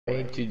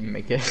way to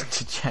make it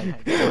to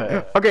check.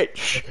 Okay,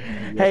 shh.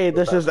 Hey,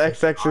 this is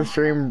XX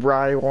Extreme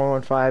Bry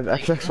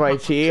 115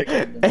 XXYT,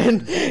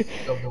 and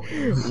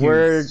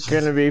we're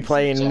gonna be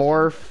playing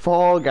more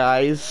Fall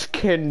Guys.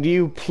 Can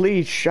you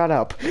please shut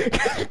up?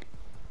 I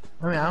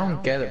mean, I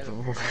don't get it.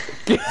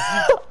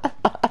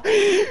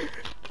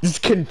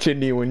 Just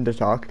continuing to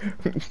talk.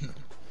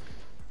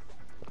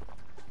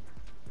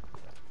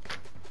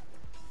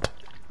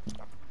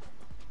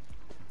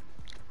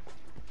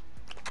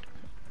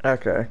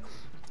 Okay.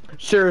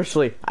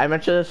 Seriously, I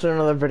mentioned this in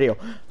another video.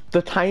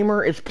 The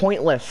timer is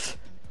pointless.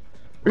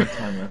 What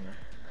timer?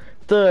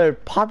 The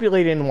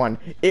populating one.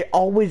 It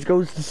always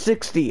goes to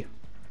 60.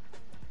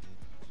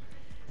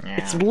 Yeah.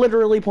 It's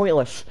literally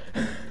pointless.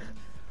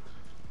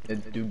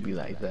 It do be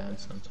like that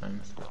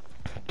sometimes.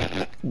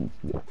 I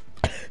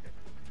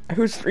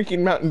was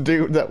drinking Mountain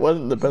Dew. That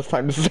wasn't the best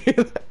time to say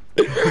that.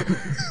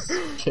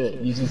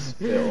 Shit, you just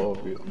spill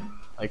over your,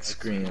 like,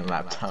 screen and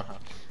laptop.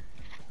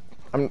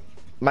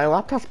 My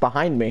laptop's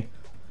behind me.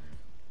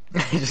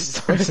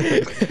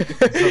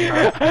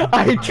 I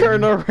I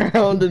turn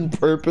around and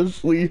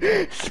purposely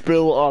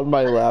spill on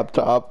my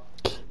laptop.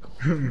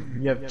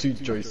 You have two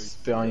choices: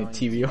 spill on your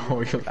TV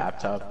or your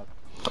laptop.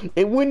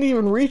 It wouldn't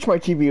even reach my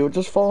TV. It would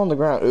just fall on the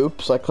ground.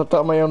 Oops! I clipped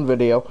out my own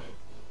video.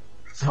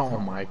 Oh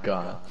my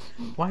god!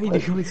 Why do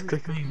you always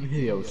click on your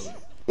videos?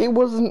 It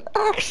was an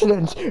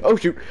accident. Oh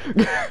shoot!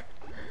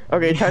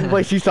 Okay, time to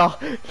play seesaw.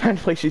 Time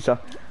to play seesaw.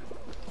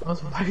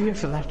 Also, why do you have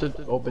to left it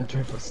open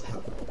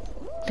 24/7?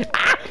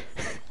 Ah!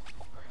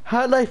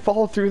 How did I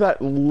fall through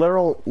that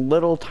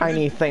little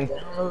tiny thing?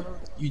 Download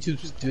YouTube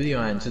Studio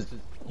and just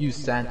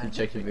use that to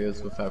check your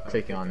videos without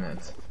clicking on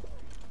it.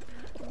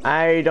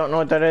 I don't know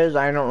what that is.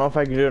 I don't know if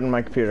I can do it on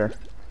my computer.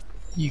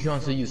 You can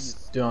also do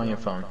it on your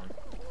phone.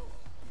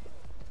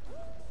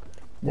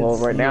 Well,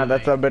 It's right now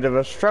that's literally- a bit of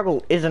a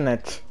struggle, isn't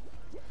it?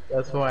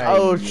 That's why.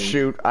 Oh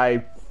shoot!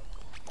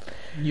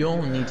 You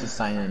don't need to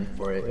sign in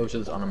for it. It was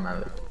just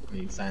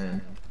automatically sign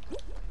in.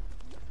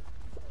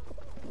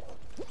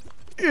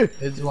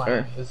 This is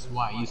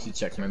why I used to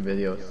check my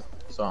videos,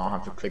 so I don't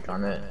have to click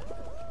on it.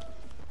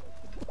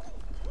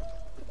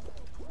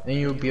 Then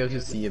you'll be able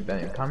to see if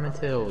anyone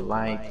commented or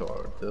liked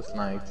or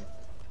disliked.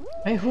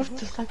 Hey, who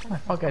disliked my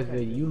Fall Guys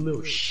video? You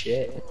little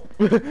shit.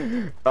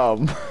 Yeah,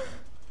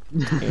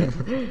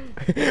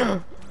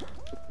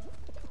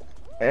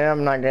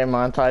 I'm not getting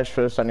monetized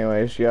for this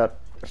anyways yet,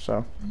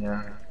 so.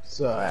 Yeah.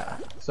 So I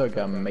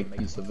gotta make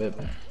use of it.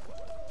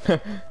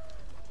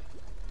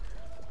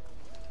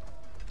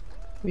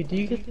 Wait, do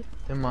you get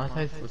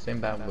demonetized for saying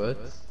bad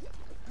words?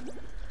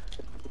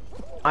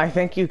 I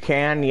think you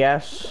can,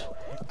 yes.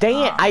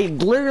 Dang it, I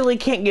literally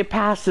can't get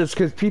past this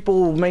because people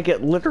will make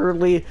it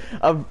literally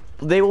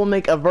they will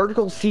make a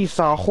vertical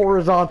seesaw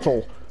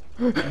horizontal.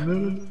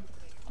 Remember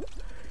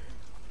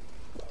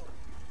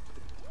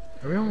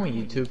when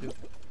YouTube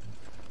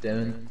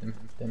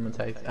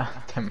demonetize?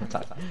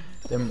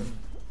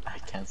 I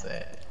can't say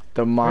it.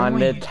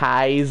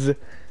 Demonetize.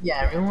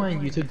 Yeah, remember when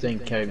YouTube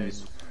didn't care if you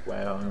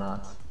swear or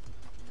not?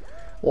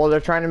 Well,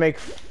 they're trying to make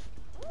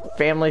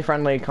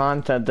family-friendly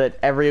content that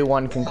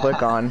everyone can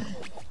click on.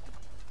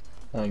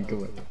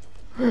 Good.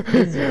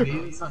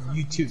 It's on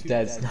YouTube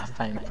that's not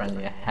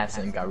family-friendly. It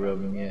hasn't got rid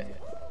of them yet.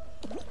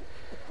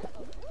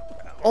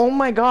 Oh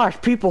my gosh,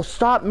 people,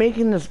 stop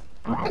making this.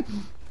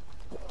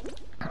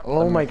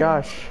 Oh my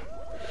gosh.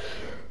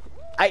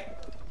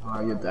 Oh,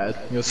 you're dead.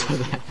 You're so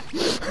dead.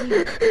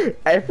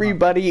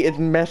 Everybody is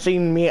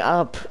messing me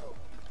up.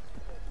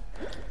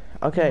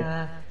 Okay,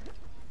 Yeah.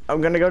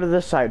 I'm gonna go to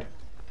this side.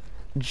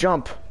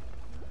 Jump.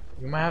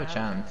 You might have a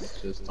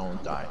chance, just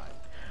don't die.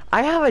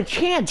 I have a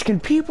chance. Can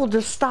people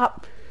just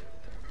stop?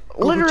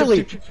 Go,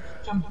 Literally.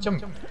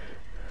 jump.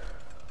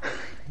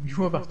 You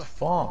were about to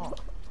fall.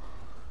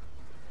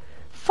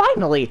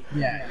 Finally.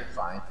 Yeah, you're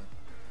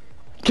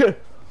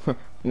fine.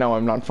 No,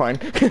 I'm not fine.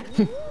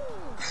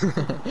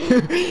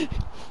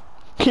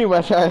 Can you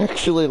imagine I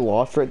actually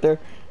lost right there?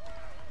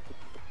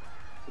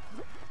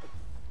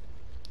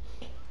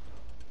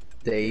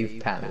 Dave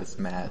Pat is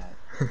mad.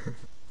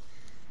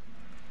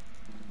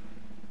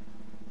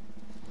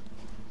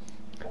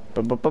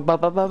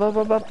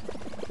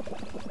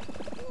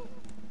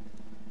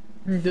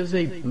 There's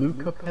a blue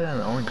cuphead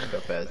and an orange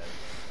cuphead.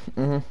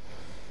 Mhm.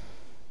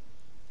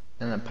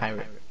 And a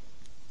pirate.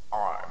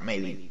 Or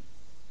maybe.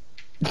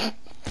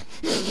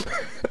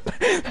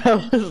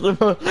 That was the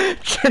most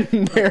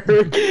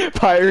generic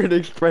pirate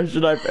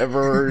expression I've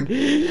ever heard.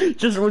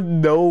 Just with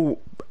no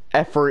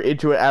effort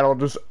into it at all,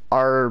 just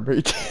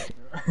mate.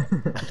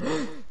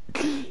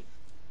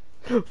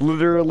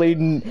 Literally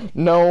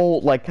no,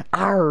 like,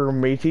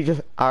 matey,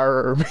 just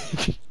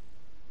matey.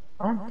 I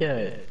don't get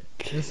it.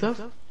 Instead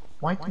of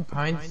why do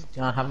pirates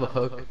have a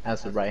hook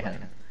as a right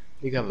hand?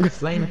 You have a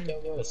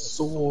flamethrower, a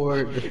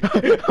sword,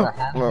 a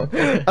hammer.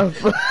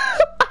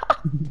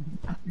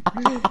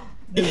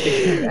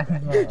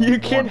 You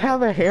can't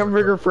have a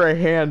hamburger for a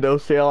hand,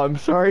 Osale. I'm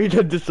sorry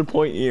to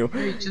disappoint you.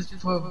 You just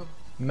put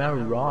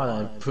metal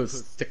rod and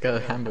stick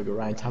a hamburger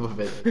right on top of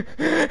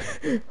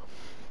it.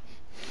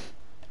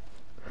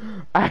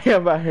 I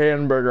have a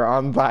hamburger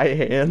on thy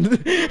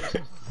hand.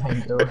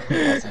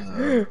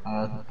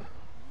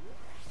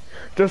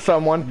 To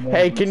someone,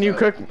 hey, can you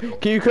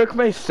cook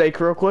my steak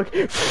real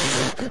quick?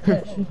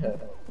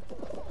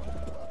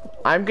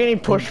 I'm getting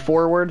pushed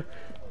forward.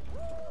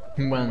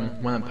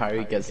 When a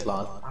pirate gets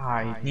lost,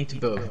 I need to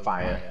build a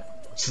fire.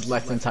 Just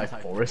like inside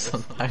forest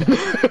sometimes.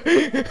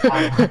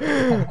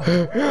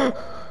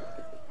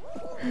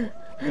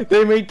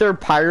 They make their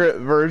pirate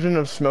version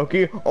of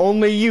Smokey.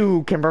 Only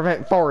you can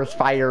prevent forest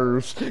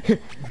fires.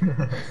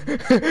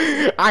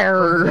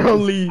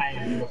 Only.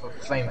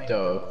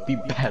 Flamethrower, be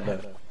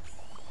better.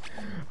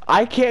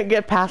 I can't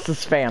get past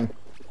this fan.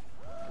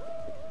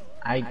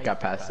 I got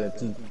past it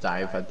to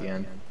dive at the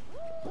end.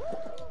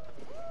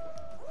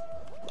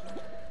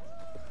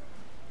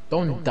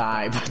 Don't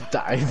dive,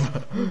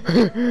 dive.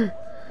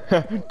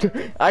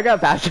 I got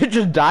past it,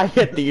 just die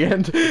at the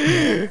end.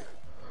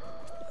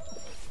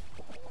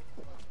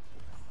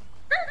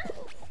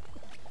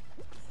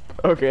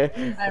 Okay,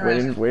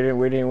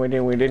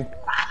 waiting.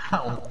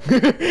 Ow.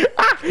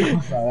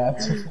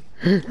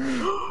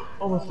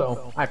 Almost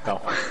fell. I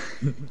fell.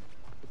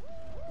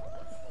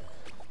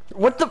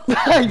 What the?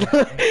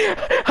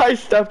 I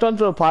stepped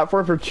onto the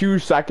platform for 2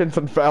 seconds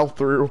and fell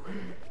through.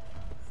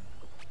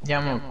 Yeah,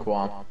 I'm gonna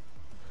qual.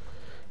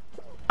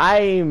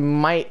 I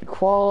might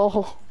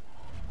qual.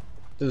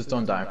 Just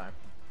don't die.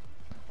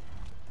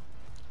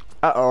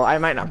 Uh-oh, I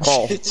might not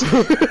qual. I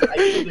killed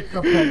the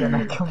cuphead and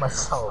I killed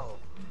myself.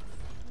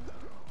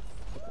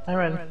 I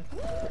ran.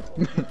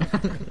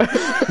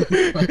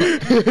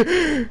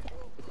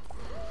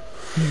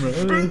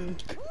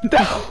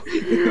 No,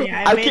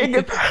 I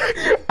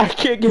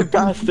can't get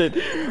past it.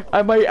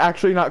 I might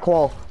actually not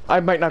qual. I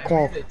might not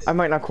qual.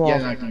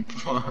 Yeah, I can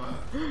qual.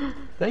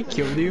 They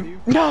killed you.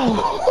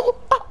 No.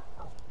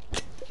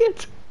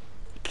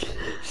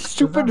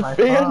 Stupid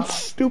fan,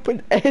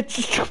 stupid edge,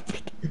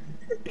 stupid.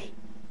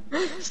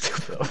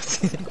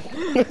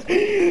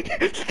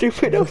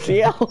 Stupid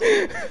OCL.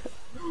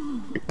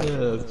 Yeah,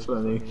 that's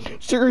funny.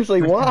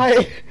 Seriously,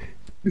 why?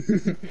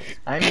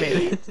 I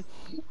made it.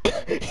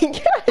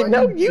 Yeah, I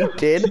know you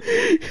did.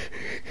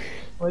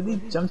 Why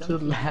did you jump to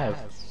the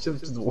left? Should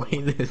have just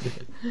waited.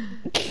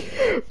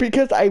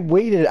 Because I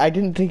waited. I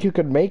didn't think you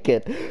could make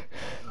it.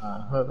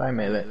 Well, I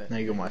made it. Now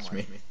you can watch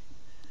me.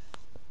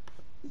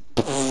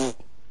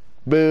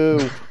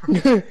 Boo.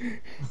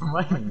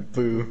 What?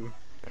 Boo.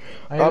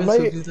 On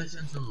my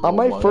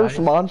first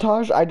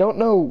montage, I don't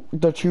know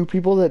the 2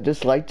 people that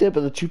disliked it, but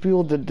the 2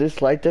 people that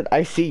disliked it,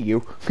 I see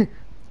you.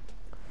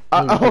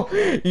 Uh-oh,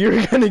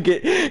 you're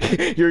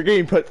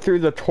getting put through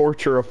the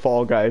torture of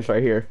Fall Guys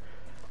right here.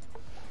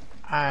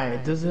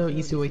 Alright, there's an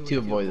easy way to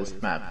avoid this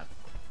map.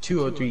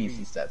 2 or 3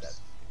 easy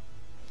steps.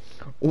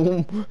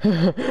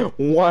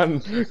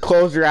 1,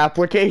 close your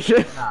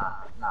application. Nah.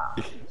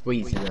 It's way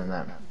easier than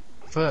that.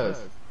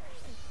 First,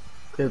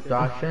 click the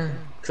option,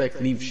 click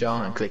leave show,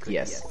 and click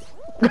yes.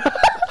 Did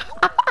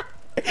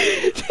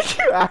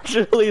you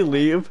actually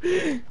leave?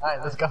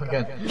 Alright, let's go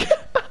again.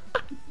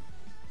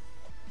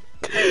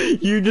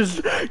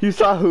 You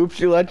saw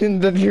Hoops, you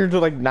legend, then you're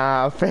just like,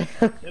 nah, fam.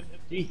 3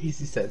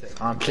 easy steps.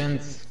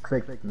 Options,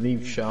 click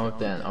leave show,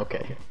 then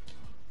okay.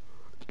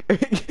 Do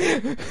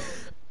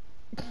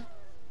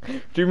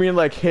you mean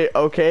like hit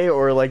okay,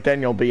 or like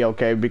then you'll be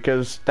okay?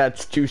 Because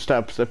that's 2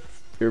 steps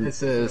if you're...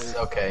 This is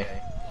okay.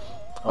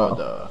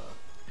 Oh,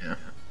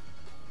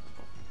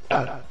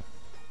 yeah.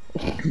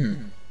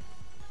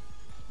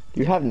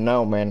 You have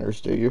no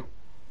manners, do you?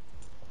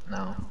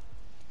 No.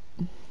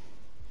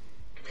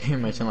 Can you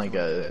imagine like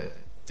a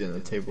dinner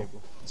table?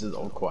 Just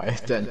all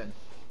quiet then.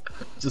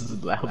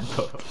 Just loud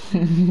talk.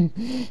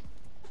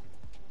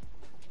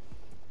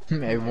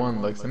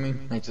 Everyone looks at me,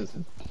 it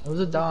was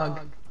a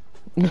dog.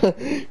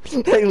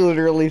 I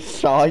literally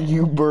saw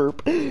you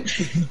burp. They're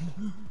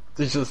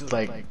just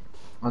like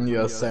on the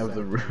other side of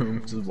the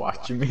room, just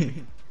watching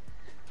me.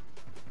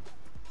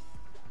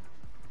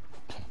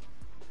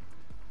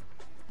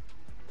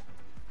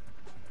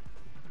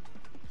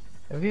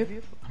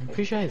 I'm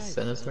pretty sure I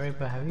said a story,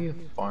 but have you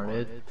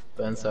farted,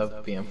 but instead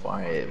of being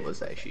farted, it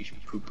was actually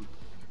poop?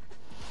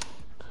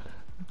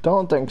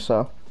 Don't think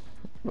so.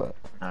 But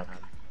Okay.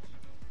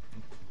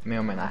 May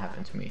or may not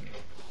happen to me.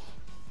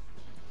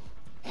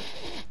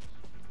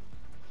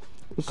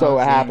 So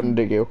what happened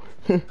to you?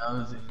 I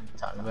was in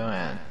Taco Bell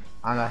and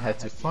I had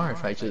to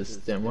fart, I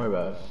just didn't worry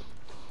about it.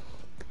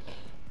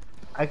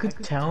 I could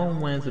tell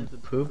when it's a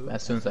poop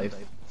as soon as I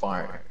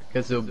fart,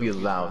 because it'll be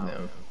loud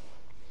now.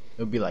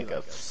 It'll be like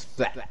a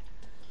splat.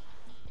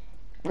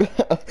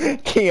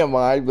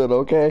 TMI, but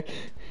okay.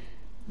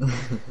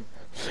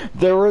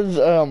 There was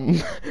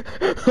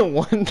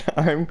one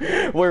time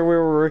where we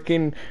were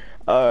working,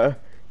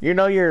 you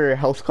know your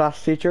health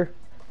class teacher?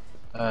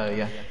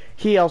 Yeah.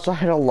 He also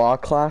had a law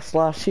class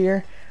last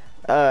year,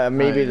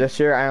 maybe this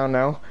year, I don't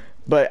know.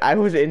 But I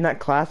was in that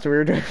class, we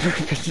were doing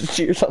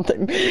proficiency or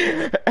something.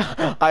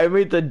 I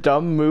made the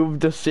dumb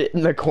move to sit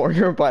in the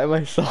corner by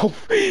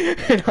myself,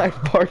 and I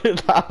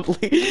farted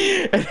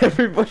loudly, and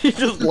everybody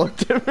just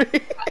looked at me.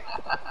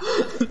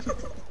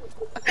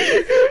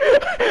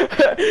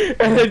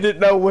 And I didn't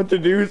know what to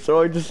do,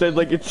 so I just said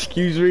like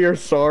 "excuse me" or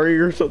 "sorry"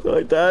 or something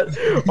like that.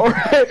 Or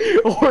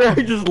I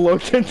just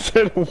looked and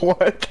said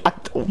what? I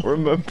don't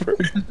remember.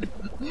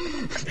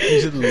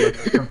 You should look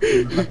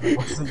confused like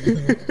what's it you?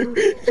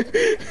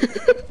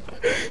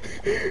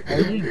 Are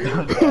you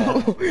done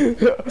that?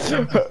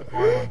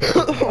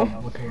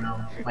 Looking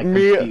around, like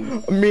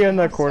confused. Me in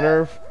the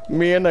corner.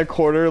 Me in the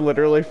corner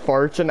literally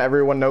farts and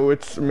everyone knows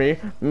it's me.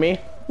 Me?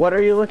 What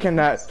are you looking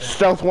at?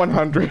 Stealth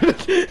 100.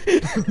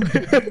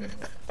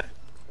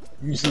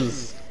 You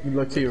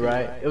look to your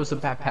right. It was the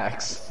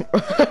backpacks.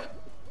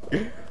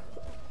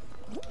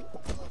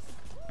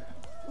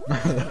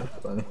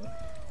 Funny.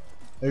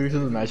 I just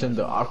imagine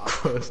the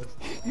awkward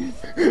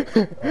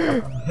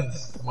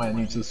when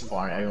you just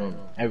fart.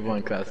 Everyone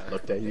in class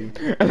looked at you.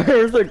 And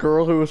there was a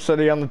girl who was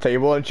sitting on the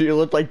table and she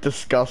looked like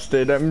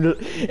disgusted. And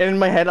in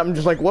my head, I'm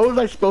just like, what was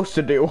I supposed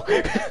to do?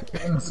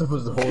 I'm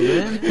supposed to hold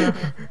it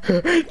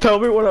in?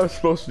 Tell me what I was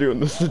supposed to do in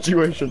this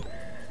situation.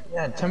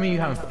 Yeah, tell me you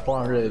haven't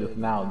farted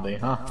loudly,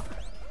 huh?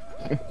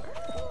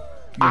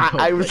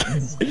 I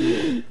was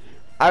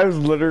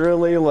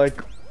literally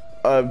like,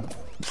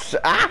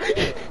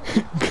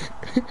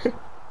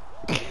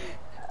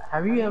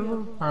 Have you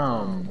ever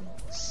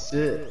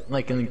sit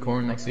like in the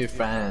corner next to your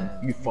friend,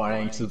 you fart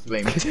and you just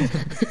blame it?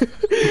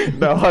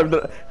 No,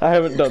 I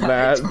haven't done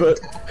that, but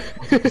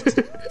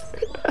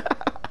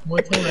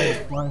one time I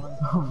fart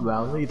so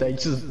loudly that I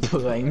just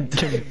blamed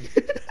him.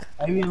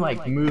 I mean,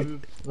 like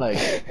move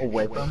like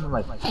away from him,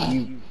 like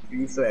you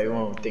so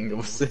everyone would think it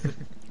was it.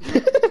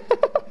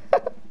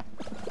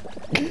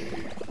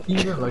 He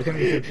even looked at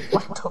me and said,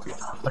 "What the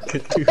fuck,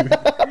 dude?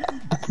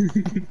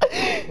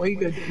 Why you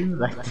gonna do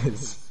like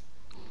this?"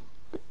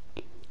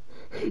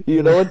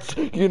 you know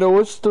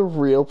what's the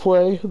real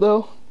play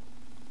though?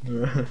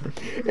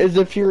 Is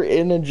if you're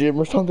in a gym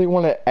or something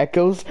when it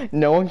echoes,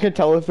 no one can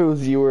tell if it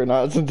was you or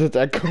not since it's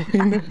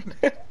echoing.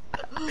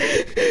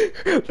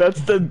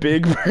 That's the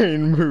big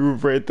brain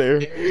move right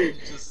there.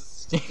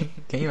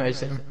 Can you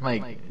imagine,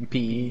 like,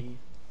 PE,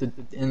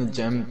 in the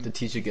gym, the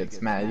teacher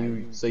gets mad at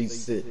you, so you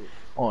sit,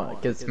 or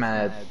gets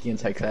mad at the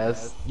entire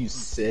class, you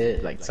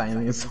sit, like,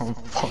 silently in some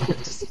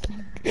farts.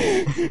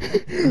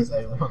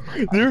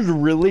 There's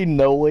really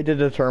no way to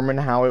determine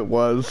how it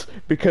was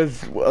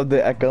because of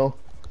the echo.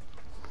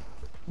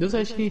 This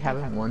actually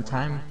happened one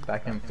time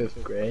back in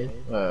 5th grade.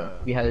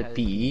 We had a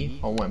PE,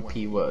 or when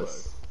PE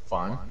was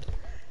fun.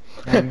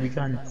 And we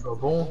got in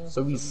trouble,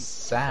 so we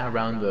sat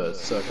around the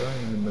circle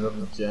in the middle of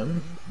the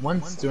gym.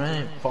 One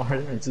student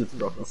farted and just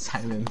broke the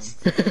silence.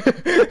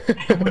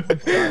 Everyone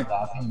just started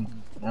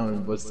laughing. No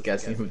one was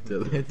guessing who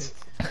did it.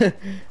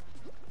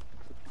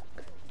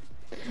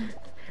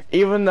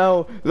 Even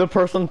though the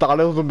person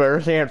thought it was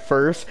embarrassing at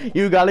first,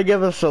 you gotta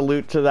give a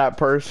salute to that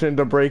person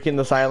to breaking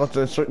the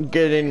silence and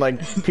getting like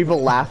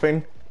people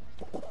laughing.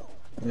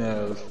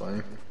 Yeah, it was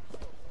funny.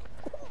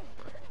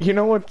 You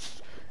know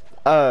what's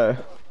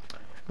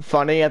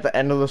funny at the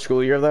end of the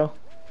school year though?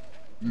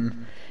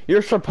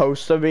 You're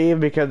supposed to be,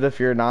 because if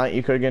you're not,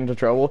 you could get into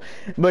trouble.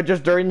 But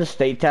just during the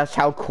state test,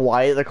 how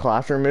quiet the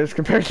classroom is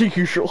compared to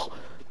usual.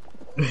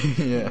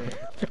 Yeah.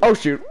 Oh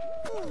shoot.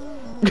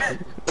 I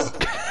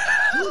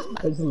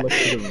just looked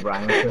at the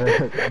rhyme.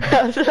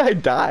 How did I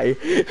die?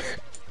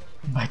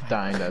 By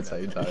dying, that's how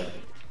you die.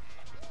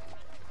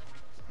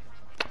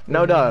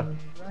 No duh.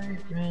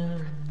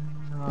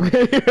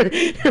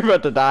 You're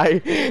about to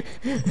die.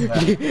 Yeah.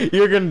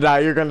 You're gonna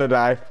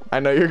die. I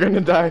know you're gonna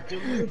die. You're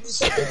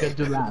gonna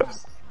do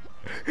laps.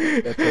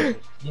 That's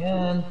it.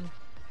 Yeah.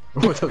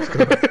 What's up,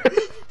 Scott?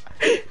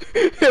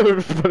 It would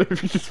be funny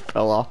if you just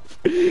fell off.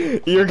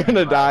 You're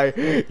gonna die.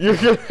 You're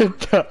gonna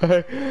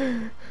die.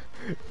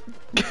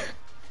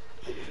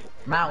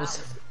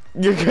 Mouse.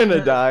 You're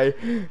gonna die.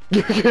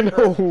 You're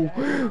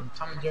gonna.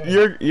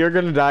 You're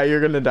gonna die.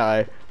 You're gonna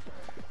die.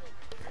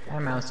 Hi,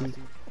 Mousey.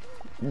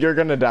 You're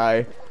gonna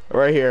die.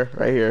 Right here.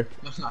 Right here.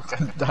 I'm not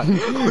gonna die.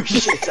 Oh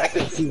shit! I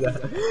can see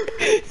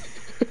that.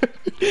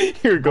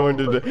 You're going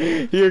to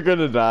die. You're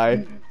gonna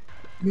die.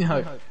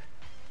 No.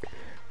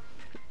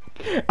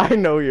 I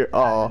know you're.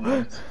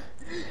 Oh.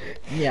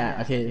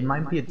 Yeah, okay, it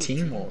might be a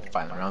team or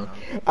final round.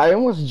 I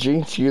almost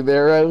jinxed you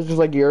there. I was just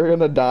like, you're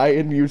gonna die,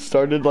 and you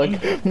started like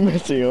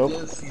messing up. I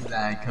didn't see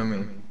that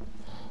coming.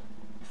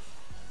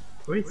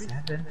 Wait,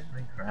 7?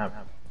 Holy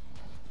crap.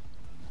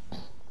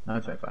 No,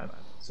 it's 5.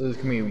 So there's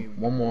gonna be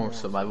one more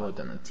survival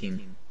than a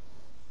team.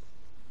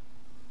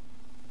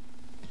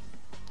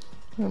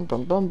 Bum,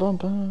 bum, bum, bum.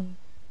 Bum,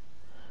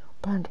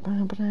 bum,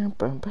 bum, bum,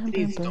 bum, bum,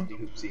 Please bum. don't be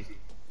hoopsie.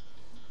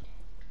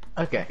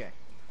 Okay.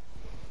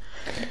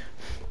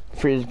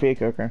 Freeze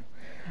peak, okay.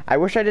 I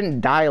wish I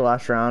didn't die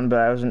last round, but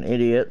I was an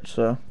idiot,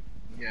 so.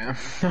 Yeah,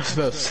 I was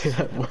about to say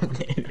that one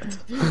idiot.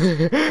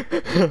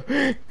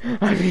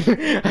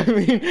 I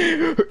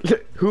mean,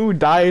 who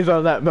dies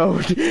on that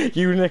mode?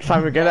 You next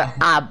time you're gonna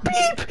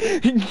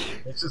beep!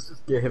 Let's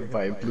just get hit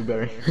by a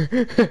blueberry.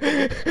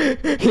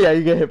 Yeah,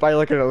 you get hit by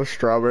like another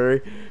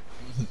strawberry.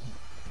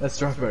 That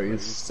strawberry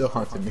is still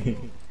haunting me.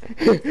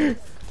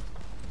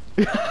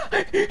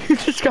 You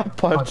just got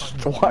punched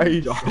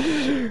twice.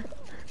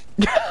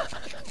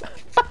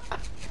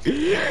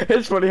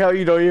 It's funny how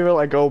you don't even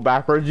like go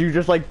backwards, you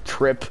just like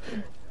trip.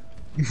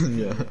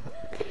 Yeah.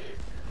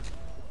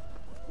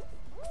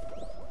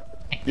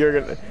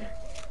 You're gonna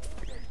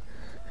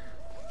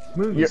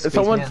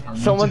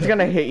someone's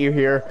gonna hit you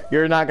here.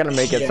 You're not gonna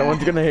make it. Yeah.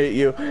 Someone's gonna hit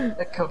you.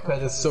 That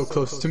Cuphead is so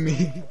close to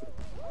me.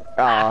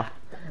 Ah.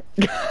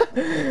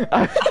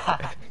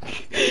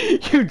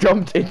 You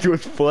jumped into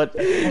his foot.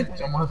 I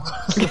jump on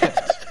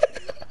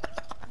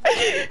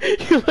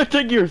You looked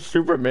like you were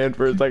Superman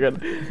for a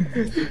second.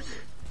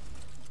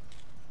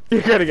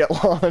 You're gonna get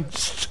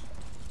launched.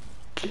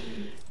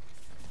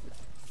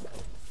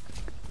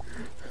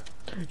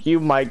 You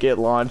might get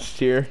launched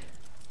here.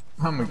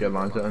 I'm gonna get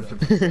launched on.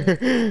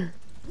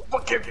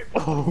 Fuck you!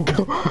 Oh.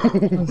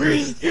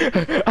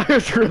 I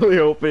was really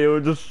hoping it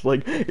would just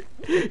like,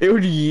 it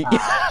would yeet.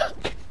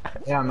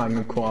 Yeah, I'm not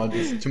gonna call.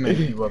 There's too many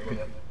people up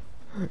here.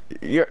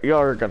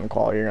 You're gonna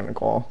call, you're gonna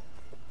call.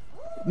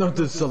 No,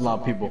 there's a lot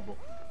of people.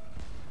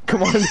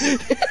 Come on.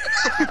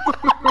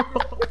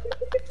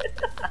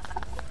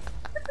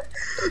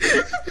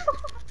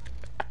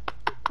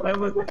 Why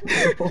was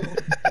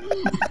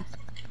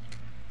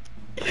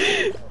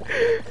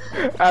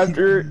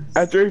After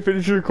I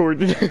finish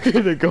recording, I'm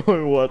gonna go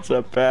and watch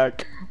that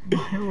back.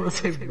 Why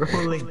was I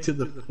rolling to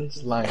the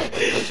finish line?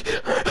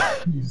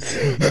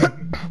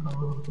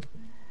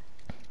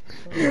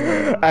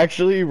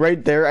 Actually,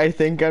 right there, I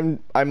think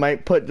I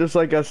might put just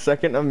like a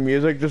second of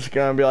music, just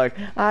gonna be like,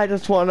 I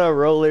just wanna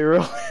roll.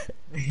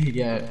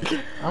 Yeah.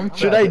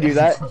 Should I do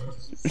that?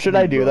 Should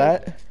I do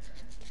that?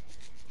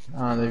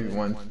 Maybe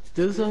one.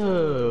 There's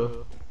a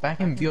back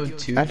in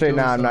BO2. Actually,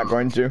 nah, I'm not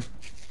going to.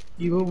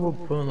 You will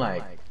put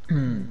like,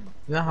 you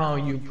know how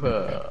you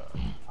put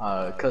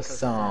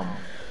custom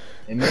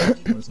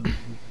image on some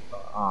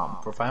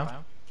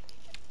profile?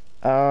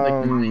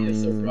 Like mine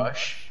is a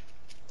brush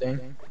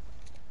thing.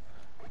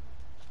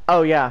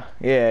 Oh yeah.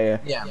 Yeah.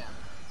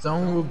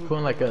 Someone will put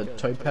like a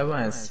toy pebble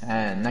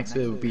and next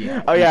to it will be.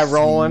 Oh yeah,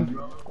 rolling.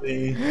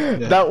 Yeah.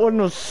 That one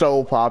was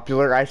so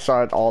popular. I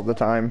saw it all the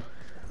time.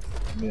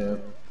 Yeah.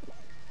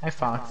 Hi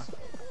Fox.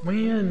 When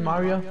you're in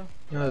Mario,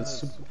 you know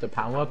the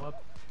power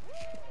up.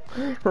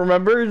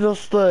 Remember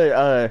just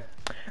the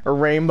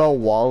rainbow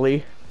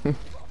Wally?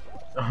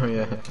 Oh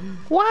yeah.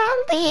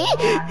 Wally.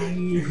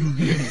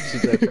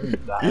 She's like,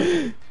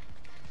 that.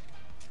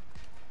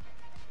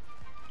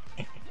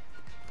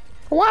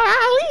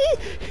 Wally.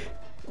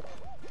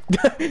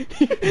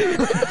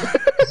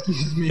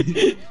 Excuse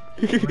me.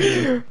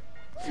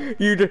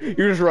 You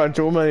just run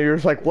to him and you're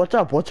just like, what's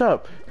up? What's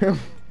up?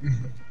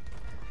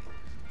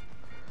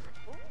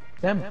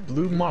 That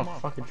blue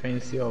motherfucker trying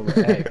to steal over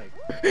egg.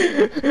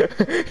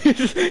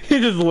 He's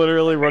just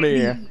literally running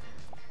here.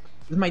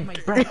 This is my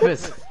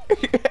breakfast.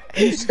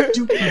 You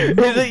stupid.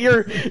 Is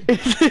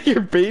it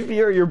your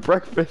baby or your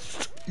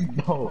breakfast?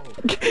 No.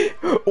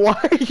 Why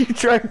are you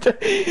trying to?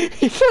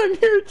 He's on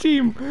your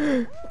team.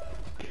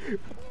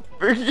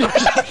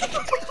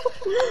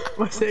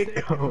 What's it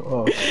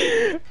go?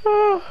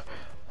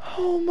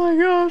 Oh my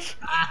gosh.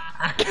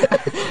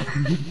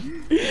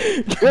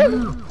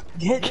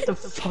 Get the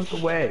fuck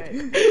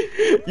away.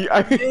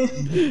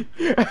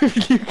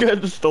 You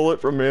kinda stole it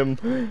from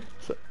him.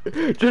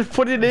 Just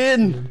put it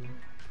in.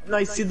 No,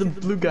 I see the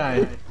blue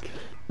guy.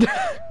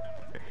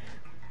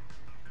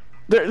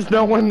 There's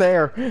no one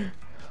there.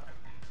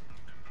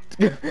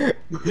 No,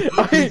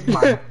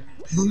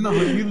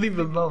 you leave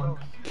it alone.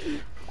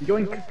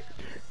 Yoink.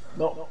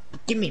 No,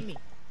 give me.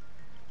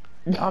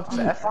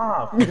 F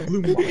off.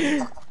 Blue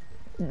motherfucker.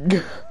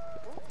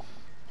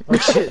 Oh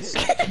shit.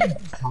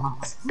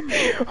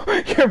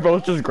 You're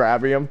both just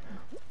grabbing him.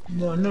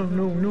 No.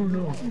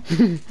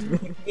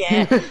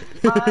 Yeah.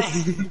 No,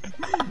 he's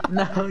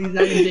not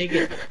gonna take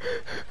it.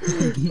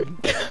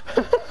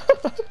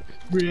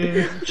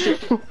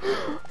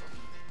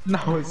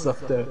 No, it's up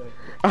there.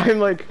 I'm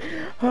like,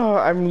 oh,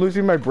 I'm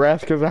losing my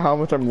breath because of how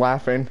much I'm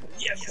laughing.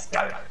 Yes,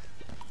 got it.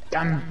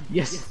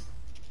 Yes.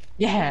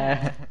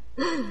 Yeah.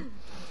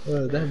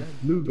 That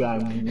blue guy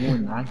will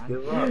not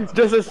give up.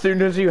 Just as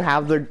soon as you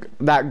have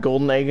that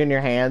golden egg in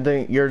your hand,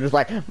 then you're just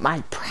like,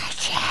 my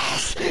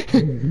precious.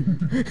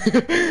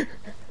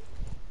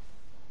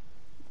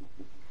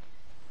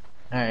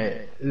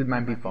 Alright, it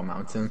might be for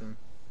mountain.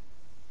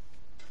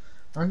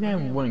 I'm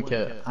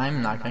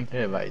not gonna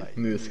care if I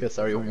lose because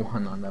I already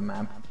won on the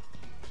map.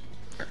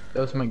 That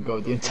was my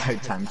goal the entire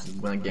time to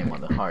win a game on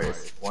the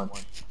hardest one.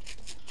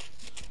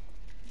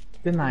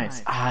 The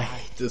nice. I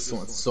hate this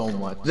one so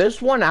much.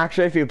 This one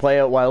actually, if you play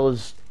it well,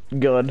 is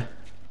good.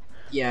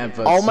 Yeah,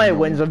 but all my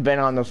wins have been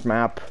on this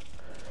map.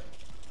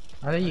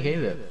 How do you hate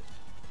it?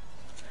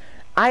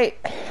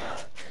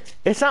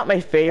 It's not my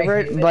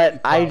favorite,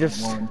 but I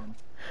just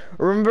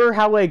remember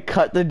how I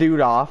cut the dude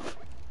off.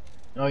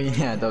 Oh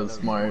yeah, that was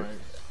smart.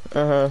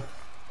 I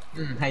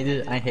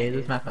hate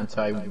this map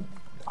until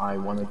I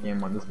won a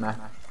game on this map.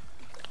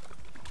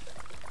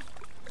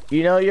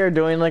 You know you're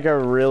doing like a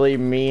really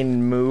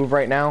mean move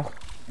right now.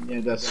 Yeah,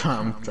 that's what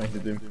I'm trying to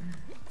do.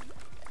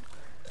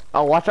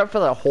 Oh, watch out for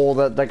the hole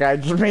that the guy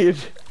just made.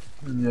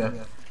 Yeah.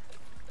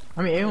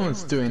 I mean,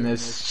 everyone's doing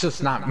this, it's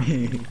just not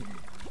me.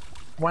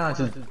 Why not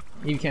just,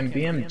 you can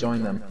BM,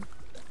 join them.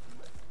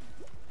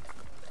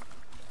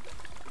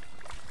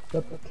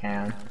 Yep,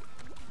 can.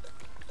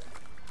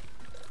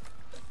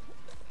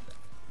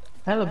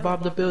 Hello,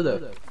 Bob the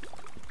Builder.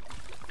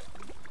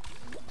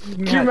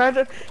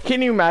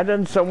 Can you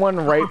imagine someone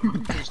right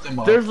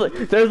there's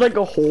like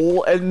a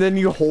hole and then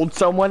you hold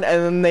someone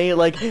and then they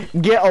like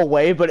get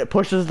away but it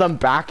pushes them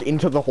back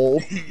into the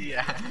hole.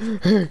 Yeah.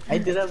 I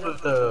did that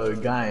with the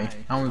guy.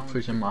 I almost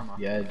pushed him off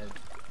the edge.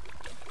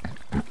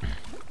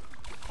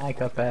 Hi,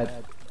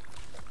 Cuphead.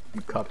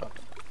 You cup.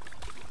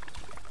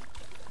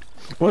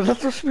 Was that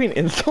supposed to be an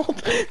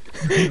insult? No.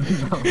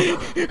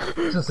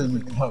 Just in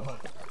the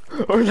cup.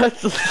 Or is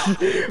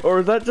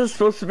that just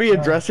supposed to be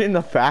addressing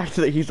the fact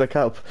that he's a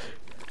cup?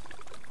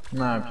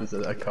 Nah, I'm just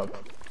a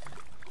cup.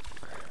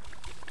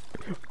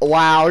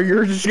 Wow,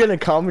 you're just gonna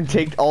come and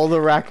take all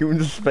the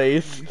raccoon's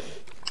space.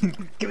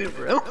 Give me a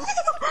bro.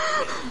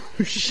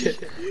 Oh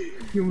shit.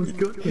 You almost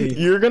got me.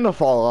 You're gonna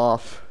fall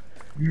off.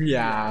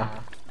 Yeah.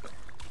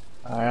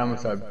 Alright, I'm gonna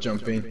start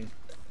jumping.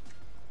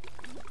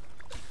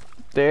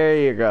 There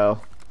you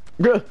go.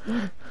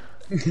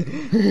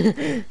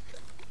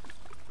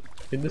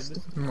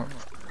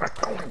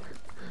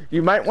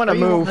 You might want to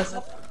move.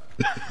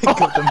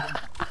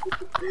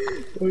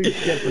 Oh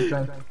shit.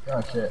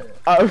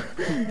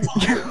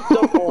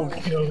 Double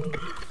kill.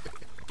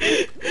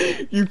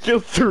 You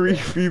killed 3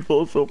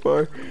 people so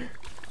far.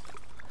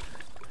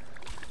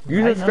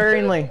 Use it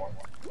sparingly.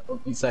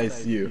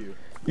 Besides you.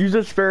 Use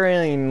it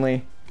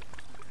sparingly.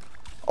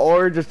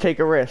 Or just take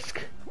a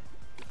risk.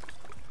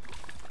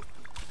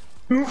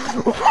 You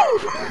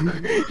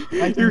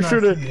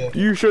should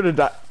have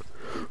died.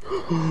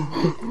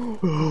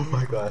 Oh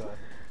my god.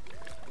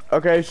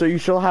 Okay, so you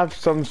still have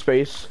some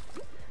space.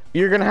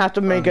 You're gonna have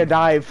to make a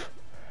dive.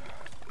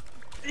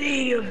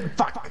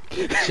 Fuck.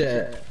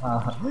 Shit.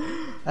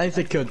 I used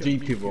to kill 3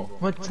 people.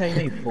 What's I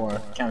need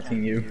for?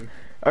 Counting you.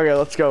 Okay,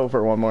 let's go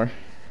for one more.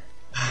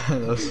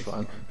 That was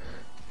fun.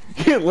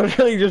 You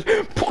literally just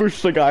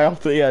push the guy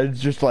off the edge,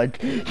 just like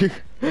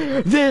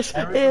this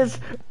is.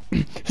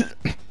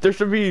 There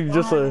should be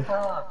just a.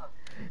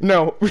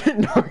 No,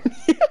 no.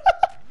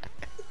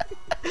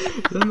 I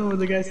don't know what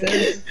the guy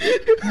says.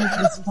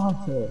 It's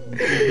Sparta.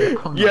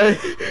 Yeah,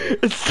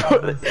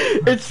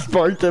 it's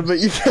Sparta, but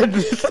you said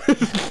this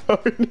is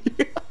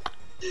Narnia.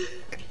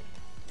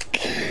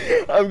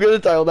 I'm gonna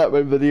title that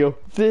my video.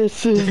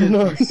 This is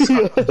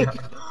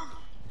Narnia.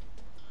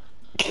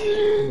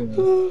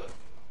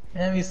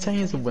 And he's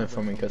telling us a win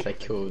for me because I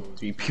killed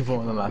 3 people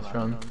in the last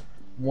round.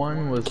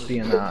 One was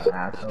being an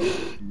asshole,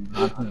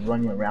 not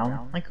running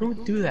around. Like, who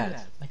would do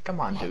that? Like, come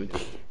on, dude.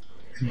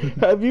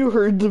 Have you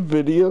heard the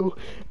video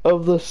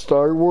of the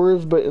Star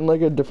Wars but in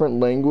like a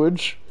different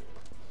language?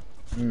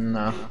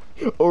 No.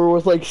 Or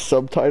with like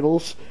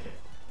subtitles?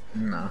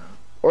 No.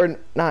 Or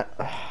not,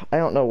 I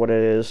don't know what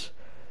it is.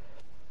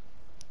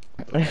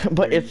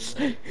 But it's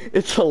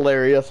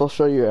hilarious, I'll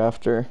show you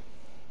after.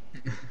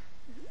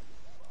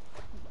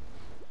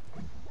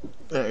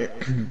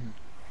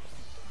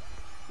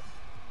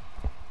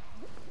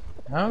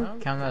 I'll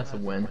count that as a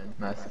win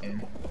last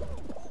game.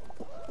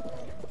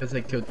 Because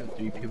I killed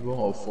 3 people,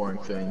 or 4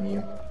 including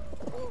you.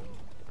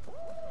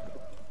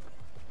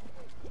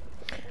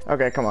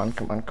 Okay, come on.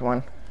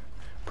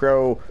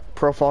 Pro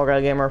Fall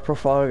Guy Gamer,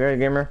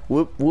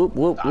 Whoop, whoop,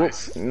 whoop,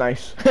 Nice. whoop.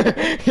 Nice.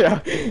 Yeah.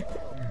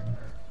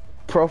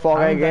 Pro Fall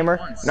Guy Gamer,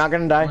 not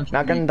gonna die.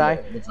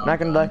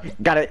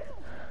 Got it.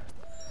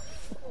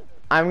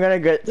 I'm gonna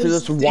get to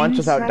this once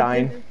without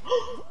dying.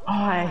 Oh,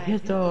 I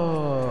hit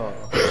the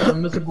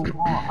invisible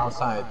wall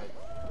outside.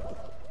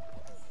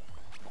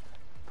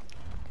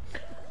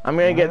 I'm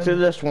gonna get through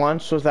this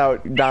once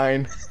without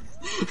dying.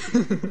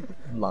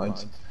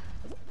 Launch.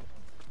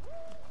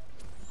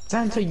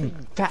 Santa, you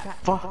fat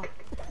fuck.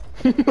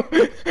 Damn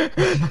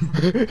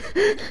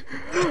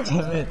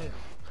it.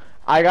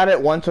 I got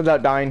it once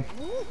without dying.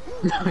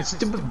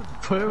 Stupid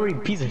furry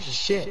piece of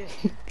shit.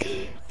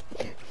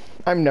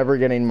 I'm never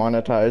getting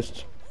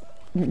monetized.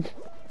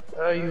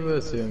 Oh, you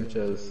assume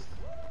just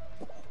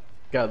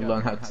gotta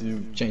learn how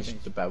to change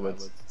the bad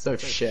words. So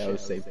shit, I would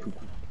say poop.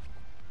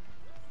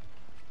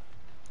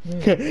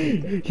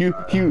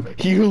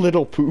 you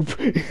little poop.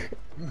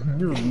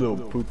 You little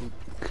poop.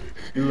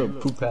 You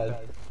little poop head.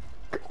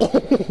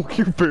 Oh,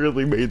 you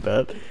barely made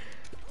that.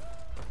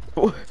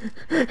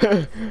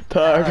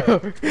 Taco.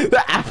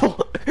 The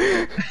apple.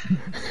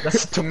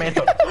 That's a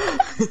tomato.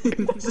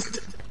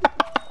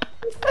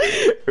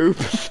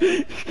 Oops.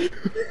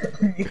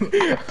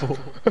 Apple.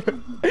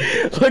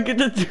 Look at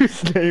the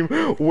dude's name.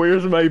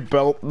 Where's my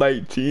belt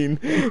 19?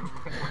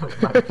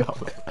 My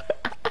belt.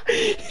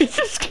 He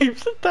just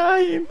keeps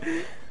dying.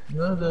 You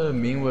know the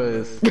meme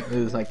was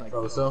like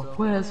Frozo,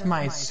 where's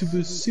my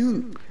super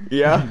suit?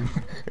 Yeah.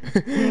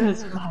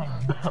 Where's my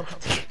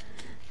belt?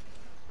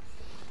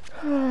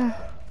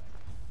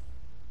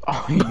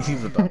 Oh,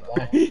 he's about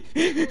that.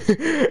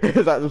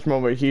 At this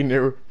moment he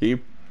knew he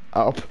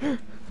up.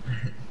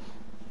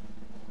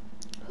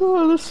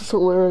 Oh, this is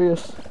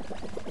hilarious.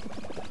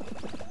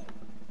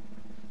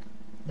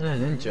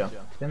 Ninja.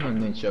 Then the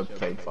ninja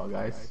played Fall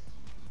Guys.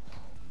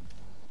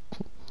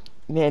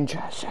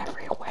 Ninjas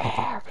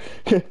everywhere.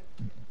 I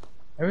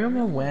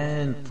remember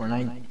when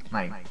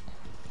Fortnite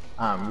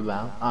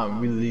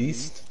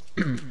released.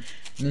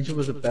 Ninja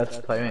was the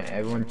best player and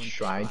everyone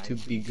tried to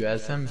be good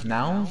as him.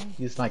 Now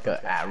he's like an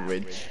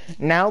average.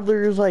 Now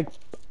there's like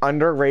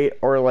underrate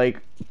or like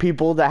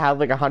people that have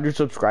like 100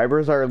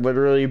 subscribers are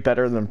literally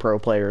better than pro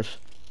players.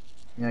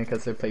 Yeah,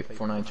 because they play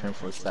Fortnite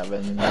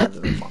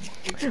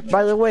 24/7.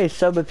 By the way,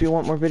 sub if you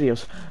want more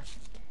videos.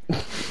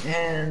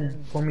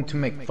 And for me to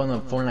make fun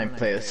of Fortnite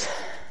players.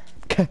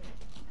 A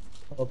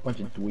bunch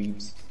of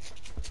dweebs.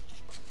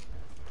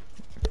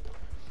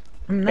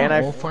 I mean, not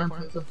all Fortnite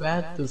players are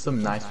bad. There's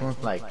some nice ones,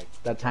 like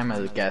that time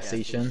at the gas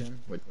station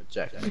with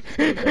Jack.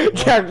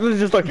 Jack was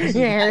just like,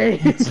 yeah.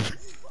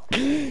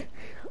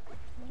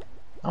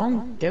 I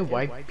don't get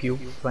why people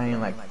playing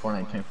like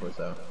Fortnite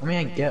 24/7. I mean,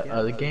 I get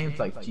other games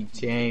like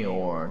GTA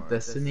or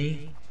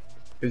Destiny,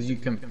 because you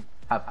can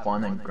have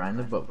fun and grind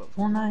it, but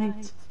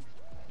Fortnite.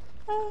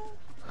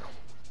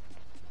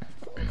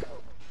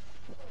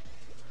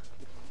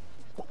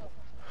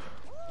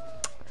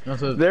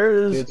 Also,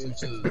 there's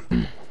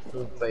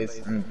plays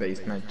in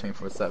basement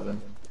 24/7.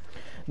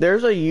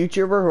 There's a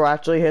YouTuber who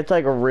actually hits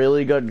like a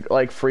really good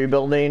like free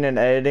building and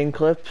editing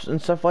clips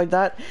and stuff like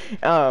that.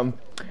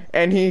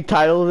 And he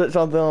titled it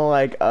something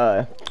like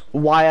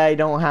why I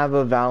don't have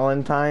a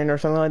Valentine or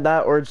something like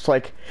that, or it's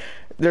like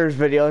there's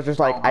videos just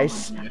like I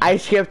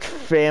skipped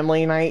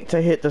family night to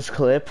hit this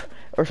clip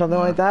or something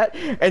like that,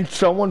 and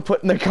someone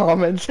put in the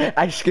comments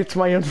I skipped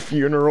my own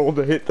funeral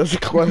to hit this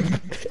clip.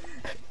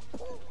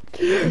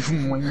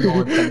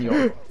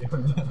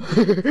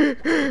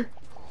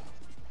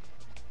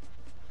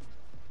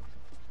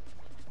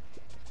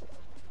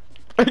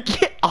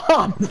 Get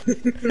up!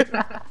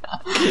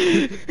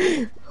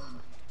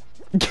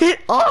 Get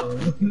up!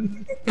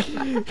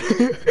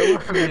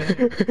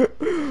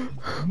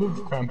 Move,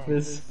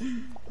 Krampus.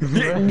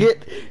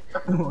 Get.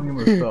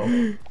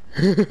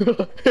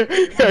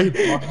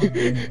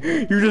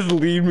 You just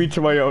lead me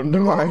to my own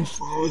demise.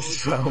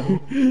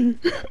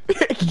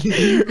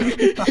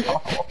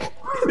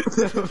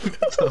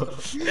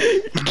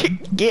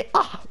 Get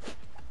up!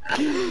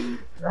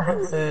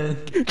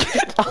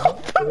 Get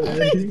up!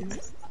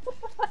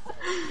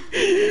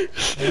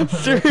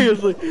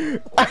 Seriously,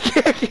 I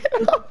can't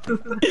get up.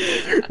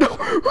 No.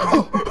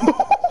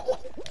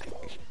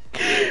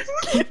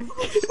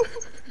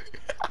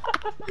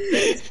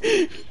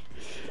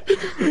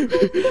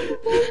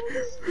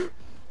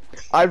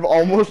 I've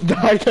almost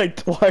died like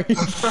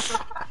twice.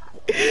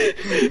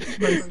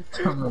 My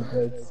stomach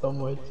hurts so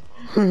much.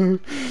 Oh my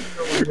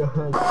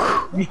god.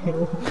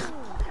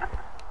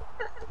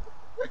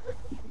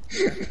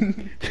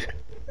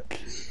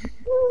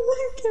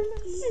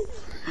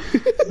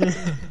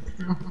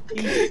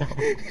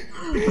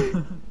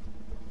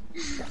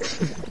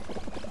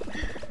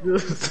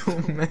 So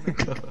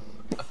mega.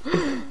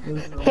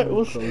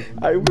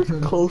 I was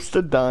close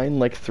to dying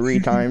like 3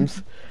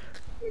 times.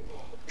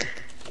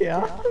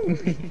 Yeah.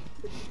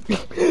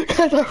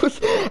 God, I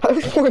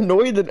was more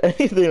annoyed than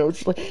anything. I was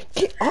just like,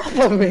 get off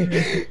of me.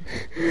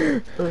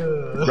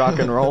 Rock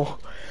and roll.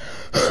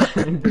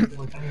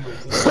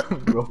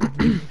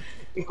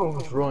 You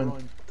almost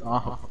run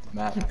off the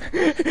map.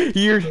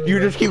 You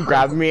just keep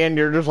grabbing me and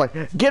you're just like,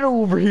 get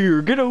over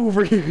here, get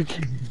over here.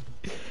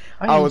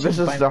 Oh, this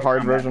is the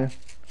hard version.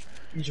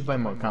 You should buy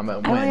more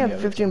combat. I only have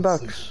 15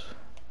 bucks.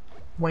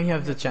 When you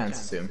have the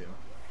chance to.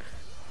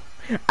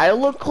 I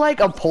look like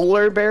a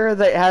polar bear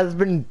that has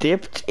been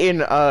dipped in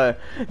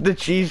the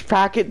cheese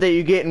packet that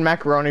you get in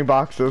macaroni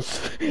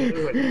boxes.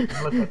 You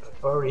look like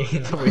furry.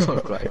 That's what we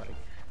look like.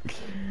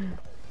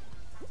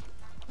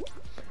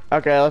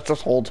 Okay, let's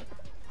just hold.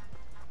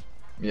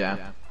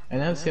 Yeah.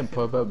 And now see a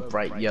purple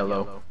bright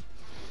yellow.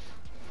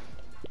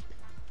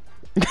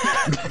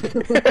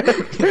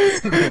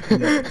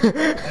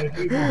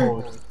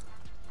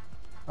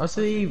 I'll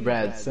say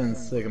red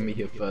since they're gonna be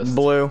here first.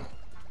 Blue.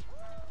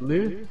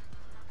 Blue?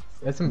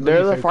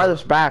 They're the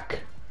farthest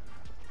back.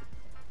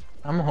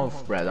 I'm gonna hold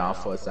red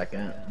off for a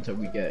second until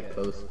we get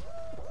close.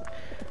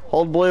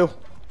 Hold blue.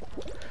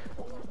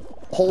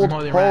 Hold.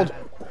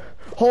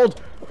 Hold.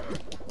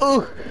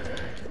 Ooh.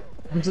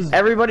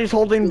 Everybody's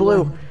holding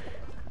blue.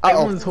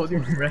 Everyone's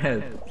holding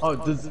red. Oh,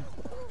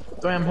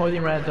 sorry, I'm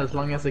holding red as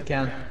long as I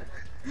can.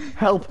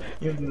 Help.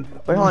 Wait,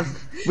 hold on.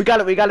 We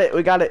got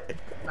it.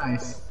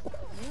 Nice.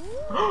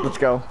 Let's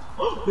go.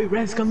 Wait,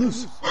 red's gone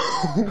loose.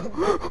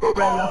 Red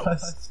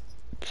lost.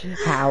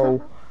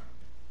 How?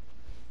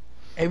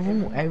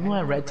 Everyone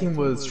at red team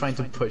was trying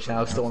to push.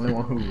 I was the only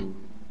one who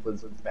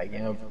was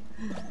backing up.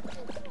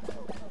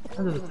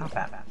 Oh, there's a top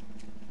hat.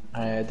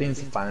 I think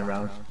it's the final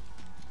round.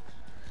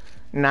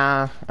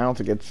 Nah, I don't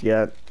think it's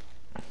yet.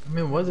 I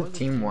mean, it was a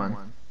team one,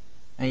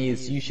 and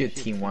it's usually a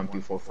team one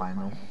before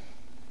final.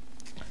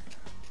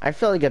 I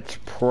feel like it's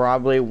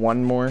probably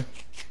one more.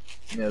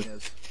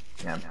 Yes.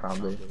 Yeah,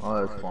 probably.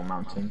 Oh, that's Ball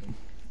Mountain.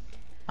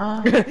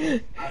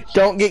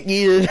 Don't get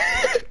yeeted.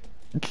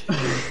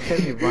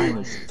 Hit me right in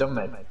the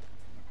stomach.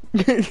 I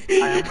am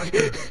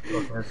like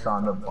focus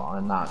on the ball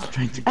and not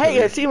trying to.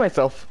 Hey, I see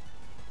myself.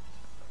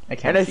 I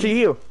can't. And I see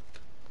you.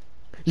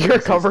 You're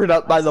covered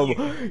up by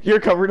the.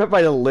 You're covered up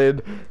by the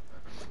lid.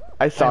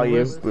 I saw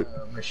you.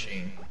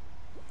 Machine.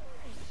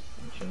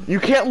 You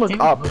can't look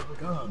up.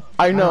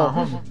 I know.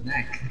 Hold my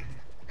neck.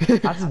 I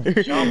have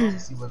to jump to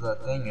see what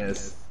that thing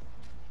is.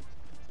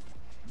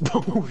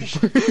 Oh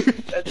shit!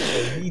 That's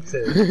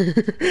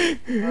deleted.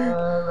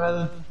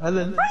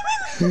 Rather.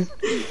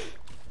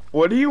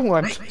 What do you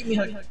want? Give me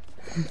a hug.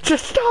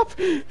 Just stop!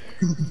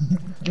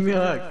 Give me a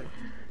hug.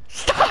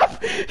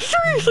 Stop!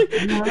 Seriously!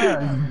 Give me a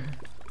hug.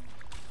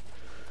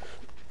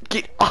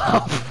 Get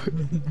off!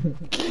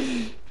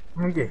 I'm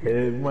gonna get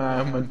hit when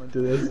I'm gonna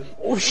do this.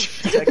 Oh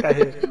shit! That got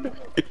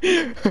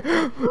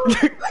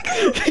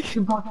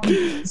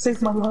hit.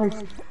 Save my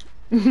life.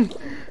 Thank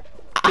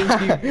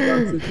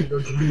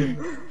you.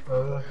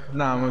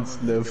 Nah, I'm gonna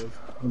live.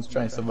 I'm just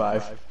trying to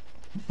survive.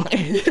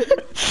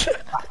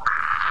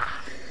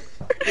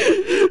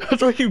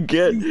 That's what you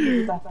get.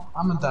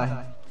 I'm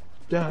gonna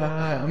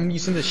die. I'm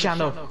using the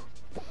shadow.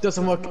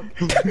 Doesn't work.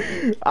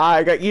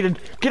 I got eaten.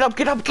 Get up,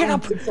 get up, get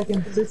up! 6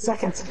 seconds, 6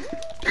 seconds.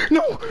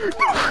 No!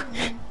 No!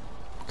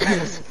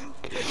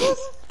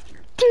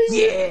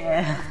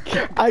 Yeah!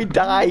 I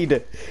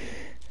died!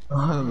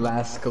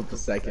 Last couple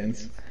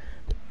seconds.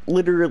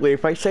 Literally,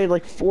 if I stayed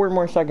like 4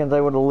 more seconds, I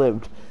would have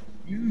lived.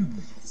 You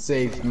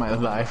saved my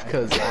life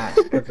because I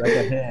got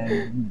hit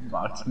and you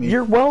boxed me.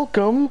 You're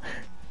welcome!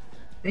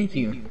 Thank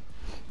you.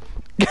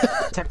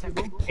 10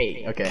 people?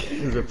 8. Okay, this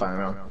is a fine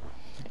round.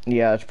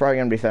 Yeah, it's probably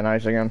gonna be Thin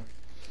Ice again.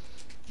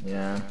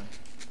 Yeah.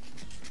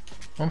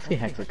 Hopefully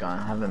Hexagon.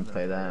 I haven't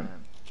played that.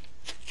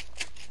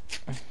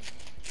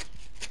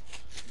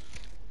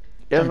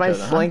 Is my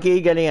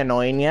Slinky getting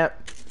annoying yet?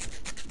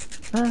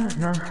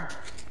 No.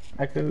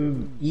 I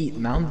could eat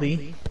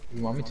loudly.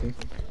 You want me to?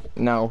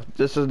 No,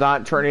 this is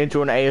not turning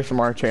into an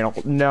ASMR channel.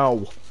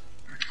 No.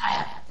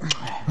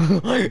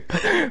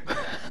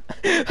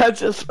 That's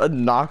just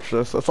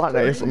obnoxious. That's not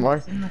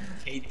ASMR.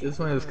 Hate this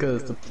one is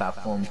because the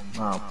platform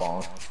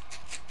falls.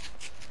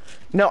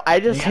 No, I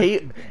just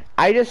hate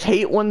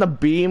when the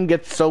beam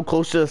gets so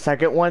close to the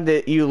second one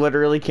that you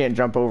literally can't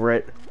jump over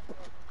it.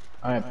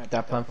 Alright,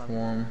 that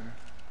platform.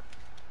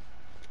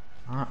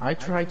 I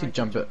tried to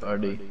jump it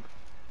early,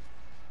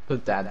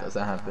 but that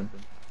doesn't happen.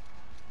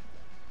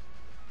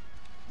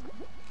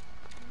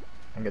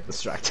 I get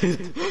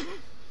distracted.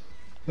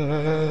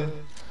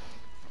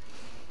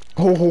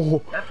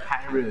 Oh, that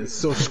pirate is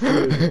so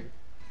screwed.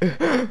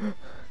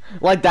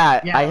 Like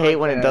that. Yeah, I hate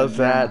when it does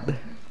that.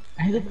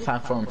 I hate the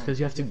platforms because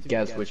you have to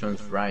guess which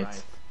one's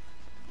right.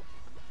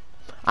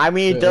 I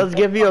mean, it does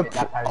give you a.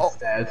 That pirate's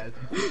dead.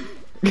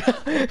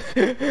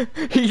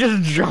 He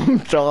just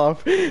jumped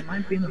off. It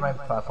might be in the right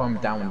platform.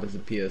 That one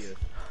disappears.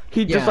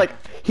 He just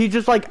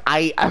like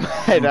I'm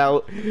head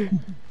out.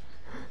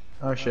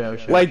 Oh shit! Oh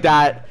shit! Like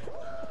that.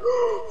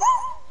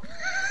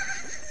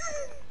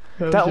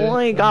 That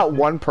only got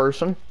one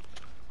person.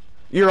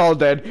 You're all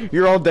dead.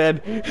 You're all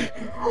dead.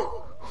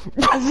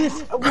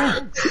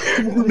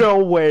 No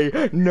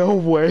way. No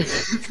way.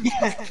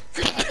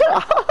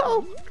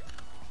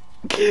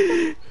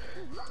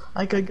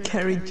 I got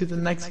carried to the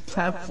next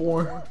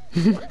platform.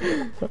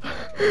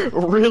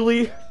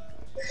 Really?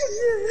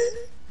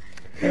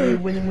 Hey,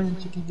 winning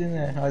chicken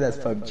dinner. Oh, that's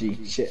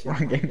PUBG. Shit,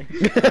 wrong game.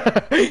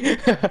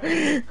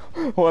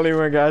 Well,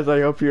 anyway, guys,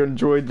 I hope you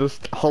enjoyed this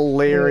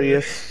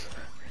hilarious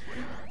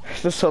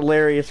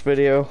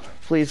video.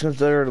 Please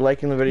consider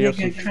liking the video,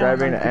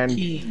 subscribing,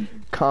 and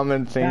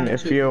commenting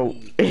if you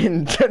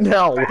if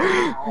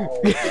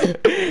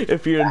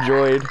you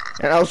enjoyed.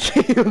 And I'll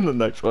see you in the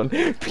next one.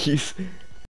 Peace.